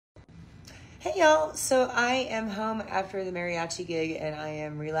Hey y'all, so I am home after the mariachi gig and I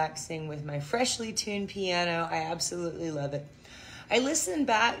am relaxing with my freshly tuned piano. I absolutely love it. I listened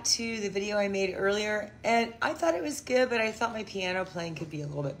back to the video I made earlier and I thought it was good, but I thought my piano playing could be a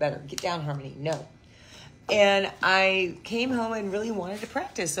little bit better. Get down harmony, no. And I came home and really wanted to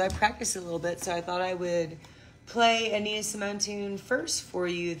practice, so I practiced a little bit, so I thought I would play a Nina Simone tune first for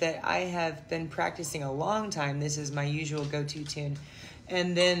you that I have been practicing a long time. This is my usual go-to tune.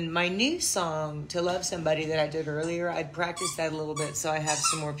 And then my new song, To Love Somebody, that I did earlier, I practiced that a little bit, so I have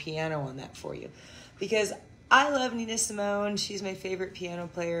some more piano on that for you. Because I love Nina Simone. She's my favorite piano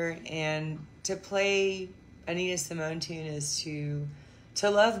player. And to play a Nina Simone tune is to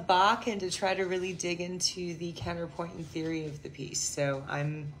love Bach and to try to really dig into the counterpoint and theory of the piece. So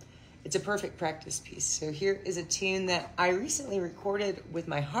it's a perfect practice piece. So here is a tune that I recently recorded with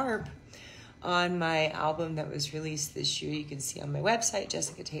my harp on my album that was released this year. You can see on my website,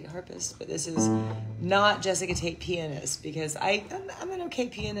 Jessica Tate Harpist, but this is not Jessica Tate Pianist because I'm an okay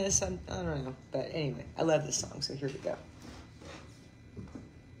pianist. I don't know, but anyway, I love this song, so here we go.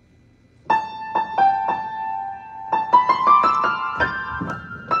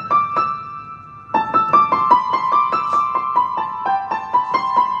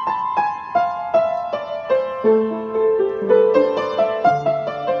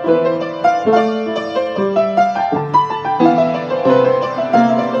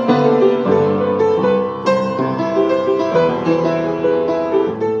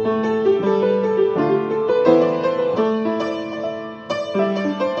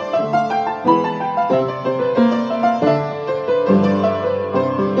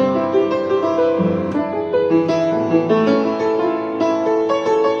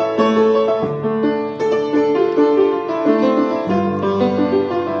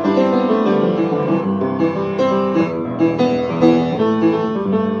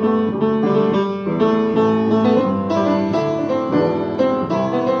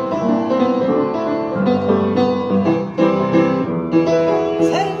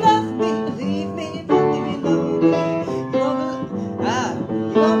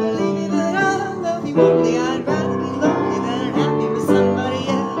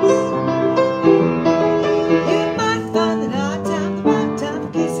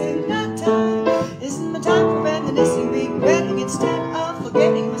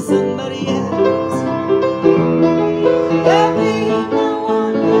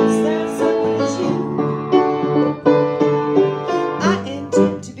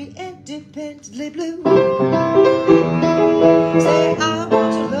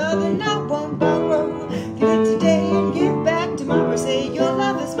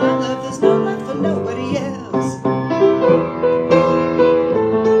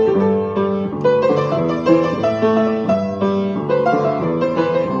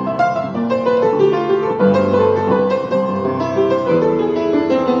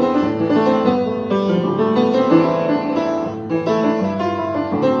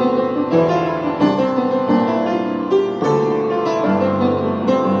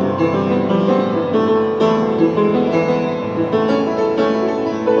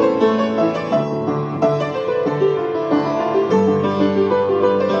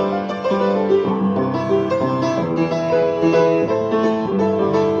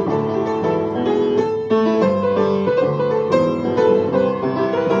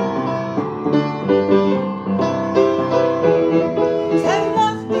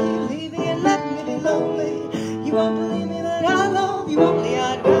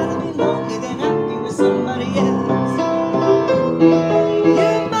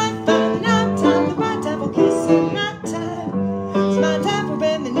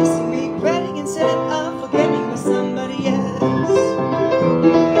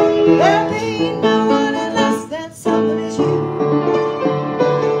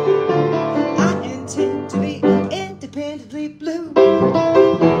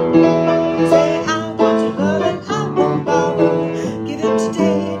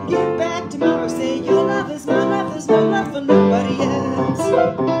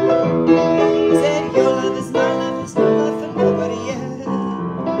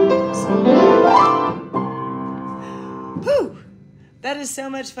 That is so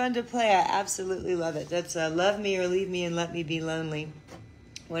much fun to play. I absolutely love it. That's Love Me or Leave Me and Let Me Be Lonely.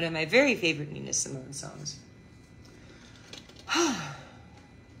 One of my very favorite Nina Simone songs.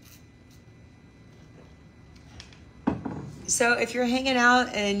 So if you're hanging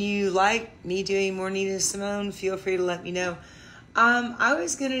out and you like me doing more Nina Simone, feel free to let me know. I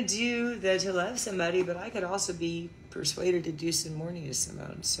was going to do the To Love Somebody, but I could also be persuaded to do some more Nina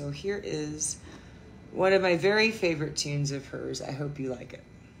Simone. So here is one of my very favorite tunes of hers. I hope you like it.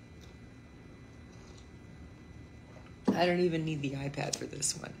 I don't even need the iPad for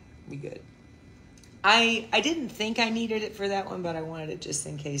this one. We good. I didn't think I needed it for that one, but I wanted it just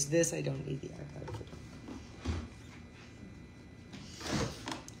in case. This, I don't need the iPad for.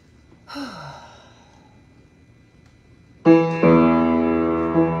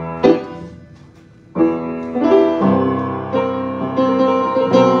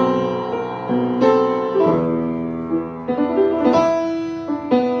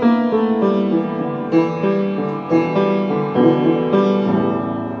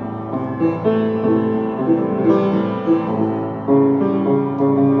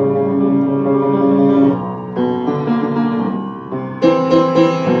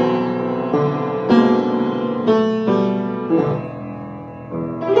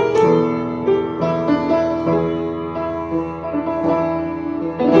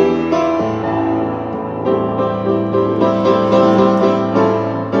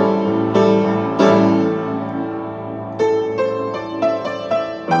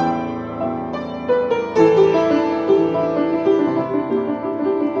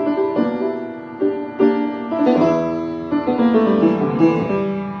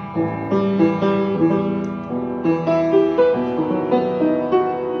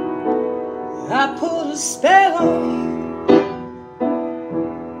 I put a spell on you.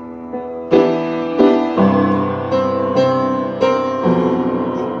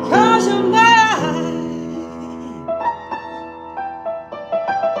 Because you're mine.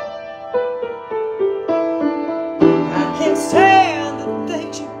 I can't stand the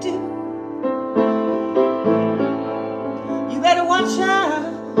things you do. You better watch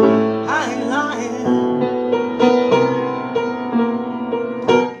out, I ain't lying.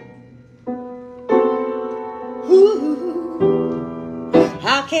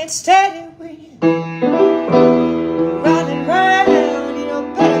 I can't stand it when you're running round, you know,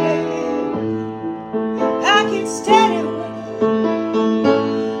 baby. I can't stand it when you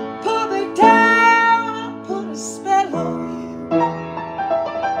pull me down. I put a spell on you.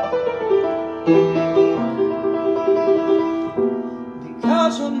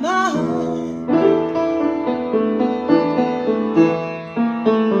 Because you're mine.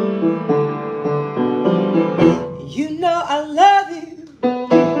 You know I love you.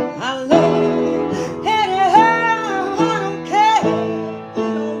 I love you anyhow, I don't care. You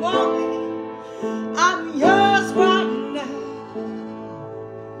don't want me, I'm yours right now.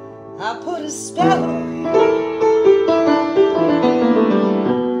 I put a spell on you.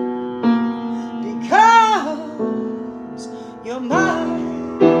 Because you're mine.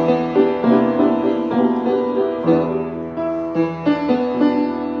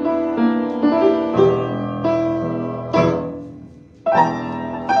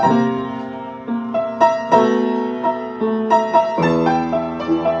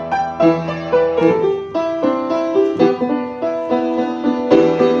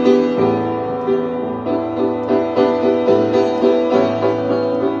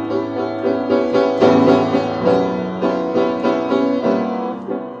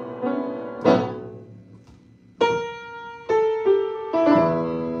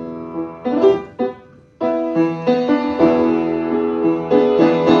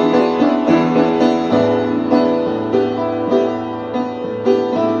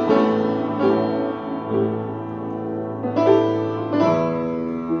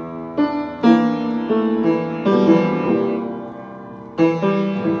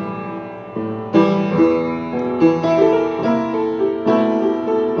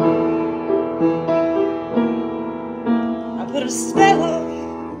 Put a spell on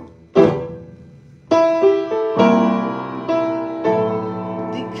you.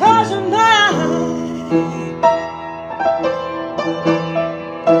 Because you're mine.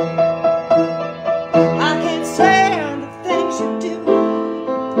 I can't stand the things you do.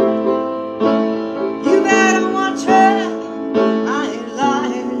 You better watch out, I ain't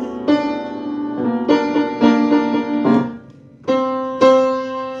lying.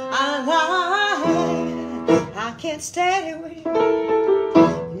 I'm lying. I can't stand it when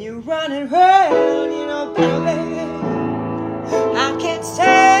you're running around, you know, baby. I can't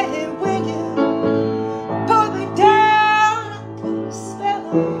stand it when you pull me down. I put a spell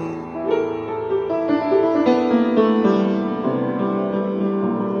on you.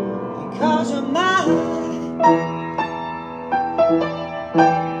 Because you're mine.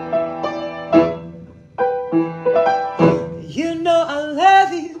 You know I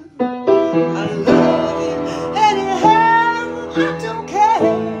love you. I love you anyhow. I don't care.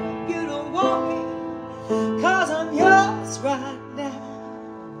 You don't want me. Cause I'm yours right now.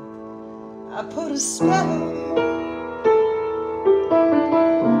 I put a spell on you.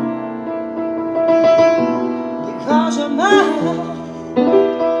 Because you're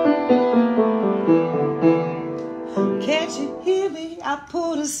Can't you hear me? I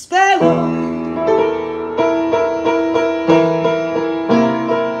put a spell on you.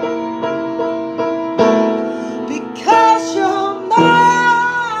 Because you're mine.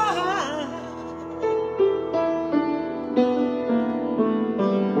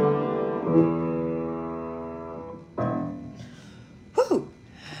 Whew,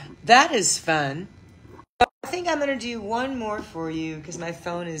 that is fun. I think I'm gonna do one more for you because my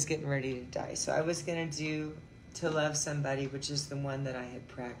phone is getting ready to die. So I was gonna do To Love Somebody, which is the one that I had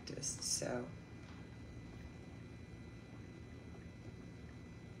practiced. So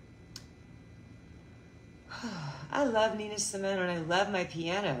I love Nina Simone and I love my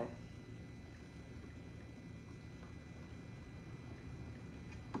piano.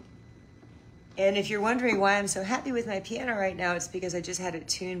 And if you're wondering why I'm so happy with my piano right now, it's because I just had it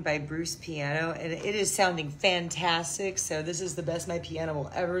tuned by Bruce Piano and it is sounding fantastic. So this is the best my piano will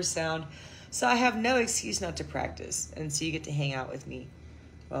ever sound. So I have no excuse not to practice. And so you get to hang out with me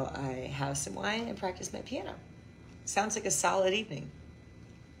while I have some wine and practice my piano. Sounds like a solid evening.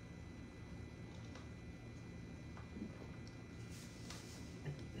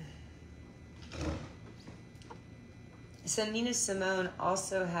 So Nina Simone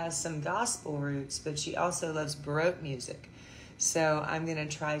also has some gospel roots, but she also loves Baroque music. So I'm gonna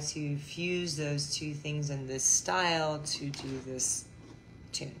try to fuse those two things in this style to do this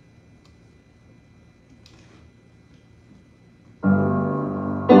tune.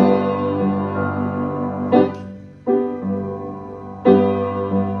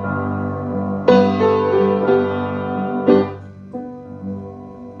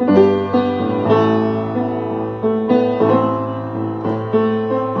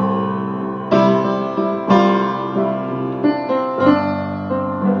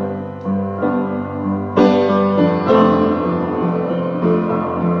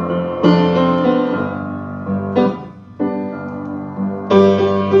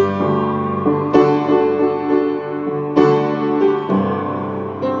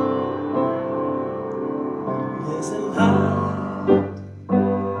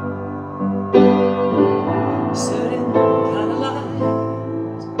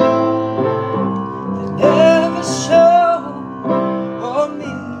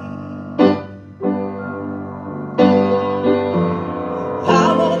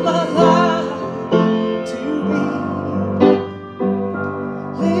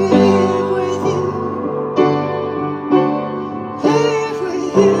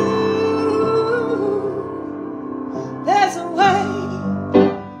 There's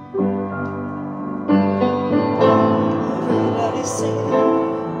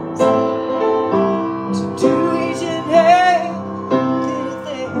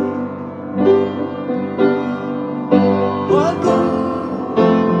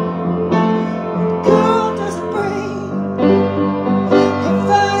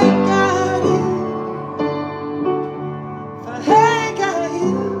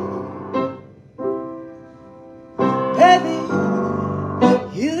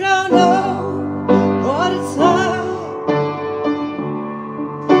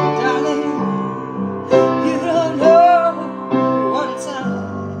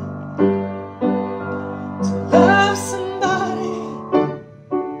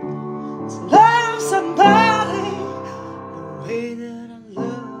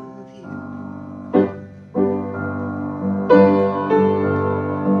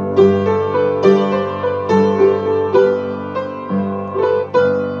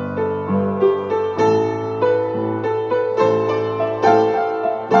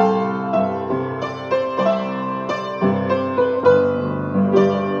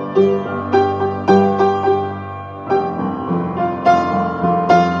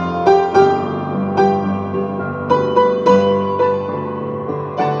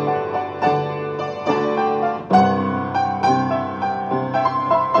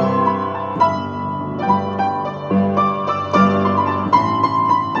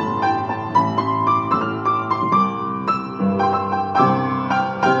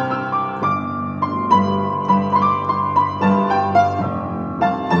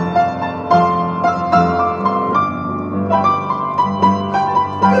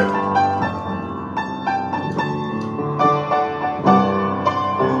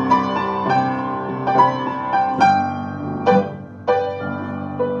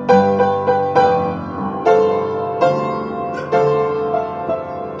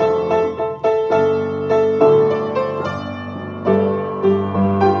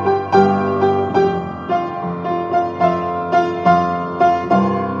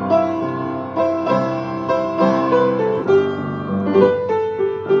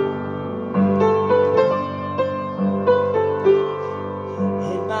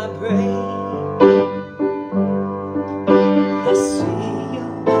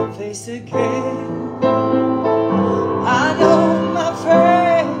place again. I know my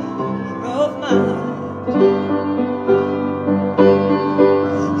frame of mind.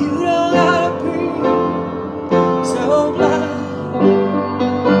 You don't gotta be so blind,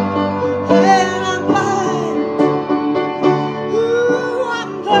 and I'm blind. Ooh,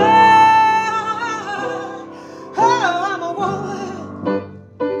 I'm blind. Oh, I'm a woman.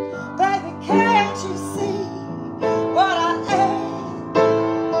 Baby, can't you see what I am?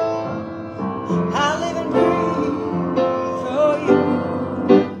 I live and breathe for you.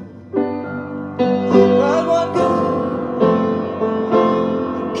 But what good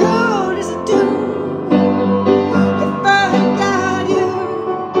does it do if I ain't got you?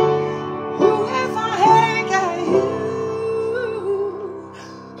 Ooh, if I ain't got you?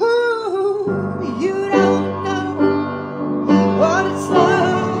 Ooh, you don't know what it's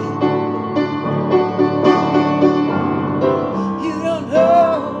like. You don't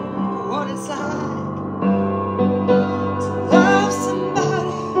know what it's like to love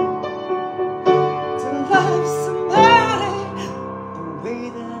somebody, to love somebody the way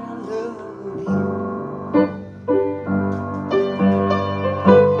that I love you.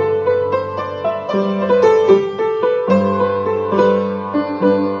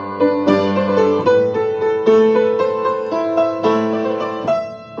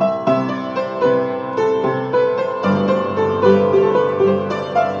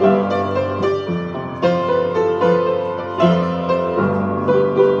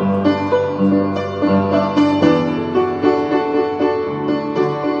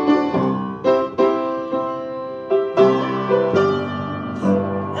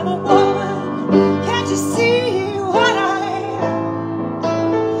 I'm a woman, can't you see what I am?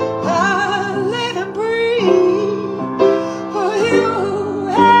 I live and breathe for you.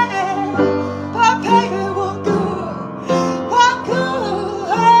 Hey, but baby, what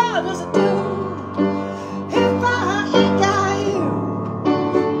good does it do if I ain't got you?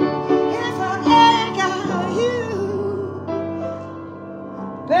 If I ain't got you,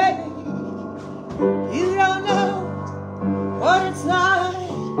 baby, you don't know what it's like.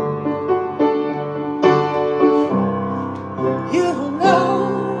 You don't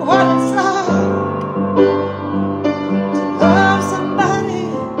know what it's like to love somebody,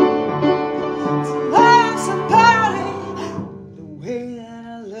 the way that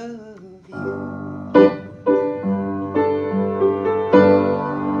I love you.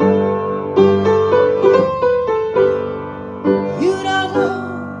 You don't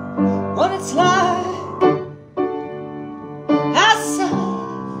know what it's like. I said,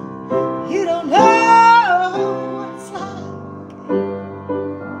 you don't know what it's like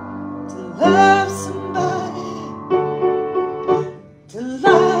to love somebody,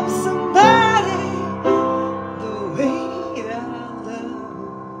 the way that I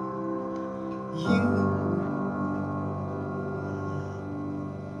love you.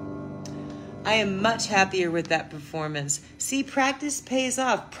 I am much happier with that performance. See, practice pays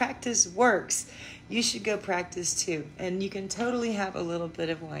off. Practice works. You should go practice too. And you can totally have a little bit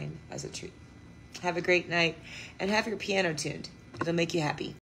of wine as a treat. Have a great night and have your piano tuned. It'll make you happy.